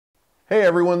Hey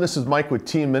everyone, this is Mike with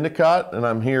Team Endicott, and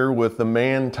I'm here with the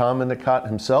man, Tom Endicott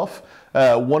himself.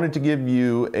 Wanted to give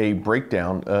you a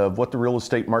breakdown of what the real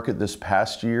estate market this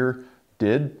past year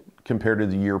did compared to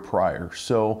the year prior.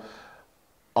 So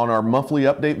on our monthly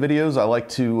update videos, I like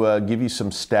to give you some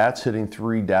stats hitting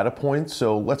 3 data points.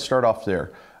 So let's start off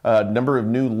there. Number of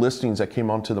new listings that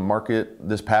came onto the market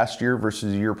this past year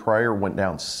versus the year prior went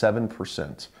down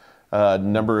 7%.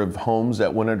 Number of homes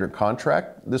that went under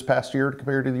contract this past year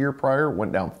compared to the year prior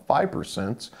went down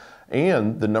 5%.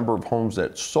 And the number of homes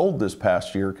that sold this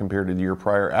past year compared to the year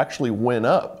prior actually went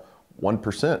up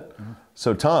 1%.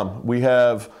 So Tom, we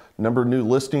have number of new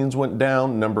listings went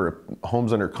down, number of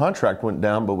homes under contract went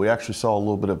down, but we actually saw a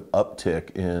little bit of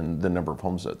uptick in the number of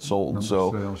homes that sold.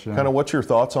 Kind of what's your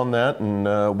thoughts on that, and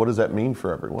what does that mean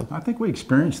for everyone? I think we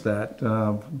experienced that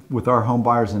with our home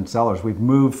buyers and sellers. We've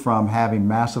moved from having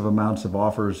massive amounts of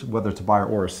offers, whether it's a buyer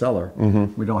or a seller.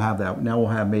 We don't have that. Now we'll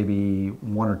have maybe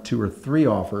 1 or 2 or 3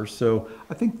 offers. So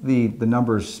I think the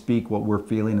numbers speak what we're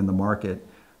feeling in the market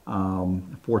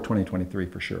for 2023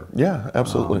 for sure. Yeah,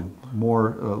 absolutely.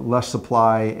 Less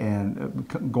supply, and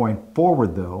going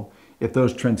forward though, if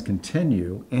those trends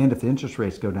continue and if the interest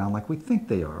rates go down like we think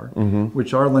they are,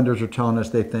 which our lenders are telling us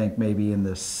they think maybe in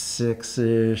the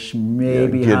 6-ish,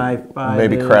 maybe high 5-ish,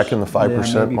 maybe cracking the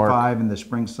 5% maybe mark. 5 in the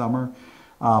spring, summer.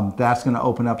 That's going to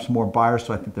open up some more buyers,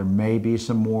 so I think there may be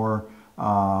some more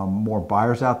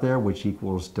buyers out there, which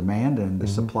equals demand, and the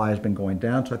supply has been going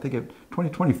down. So I think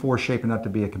 2024 is shaping up to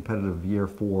be a competitive year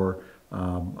for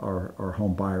our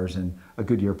home buyers and a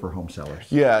good year for home sellers.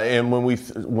 Yeah, and when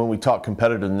we talk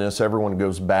competitiveness, everyone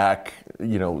goes back,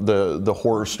 you know, the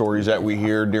horror stories that we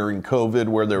hear during COVID,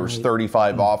 where there was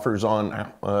 35 offers on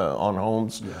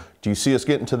homes. Yeah. Do you see us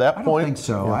getting to that point? I don't think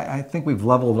so. Yeah. I think we've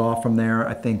leveled off from there.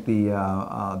 I think the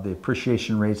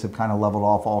appreciation rates have kind of leveled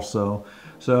off also.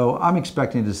 So I'm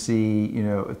expecting to see, you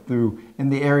know, in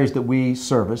the areas that we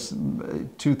service,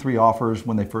 2-3 offers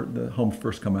when the homes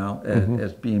first come out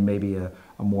as being maybe a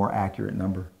more accurate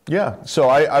number. Yeah. So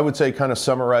I would say, kind of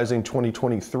summarizing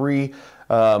 2023,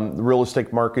 the real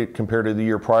estate market compared to the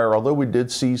year prior, although we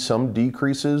did see some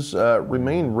decreases,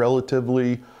 remain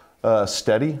relatively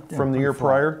steady from the year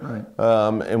prior.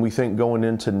 Right. And we think going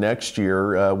into next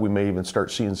year, we may even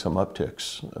start seeing some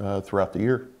upticks throughout the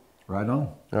year. Right on.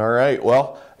 All right.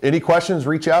 Well, any questions,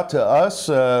 reach out to us,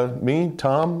 me,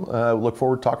 Tom. Look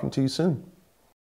forward to talking to you soon.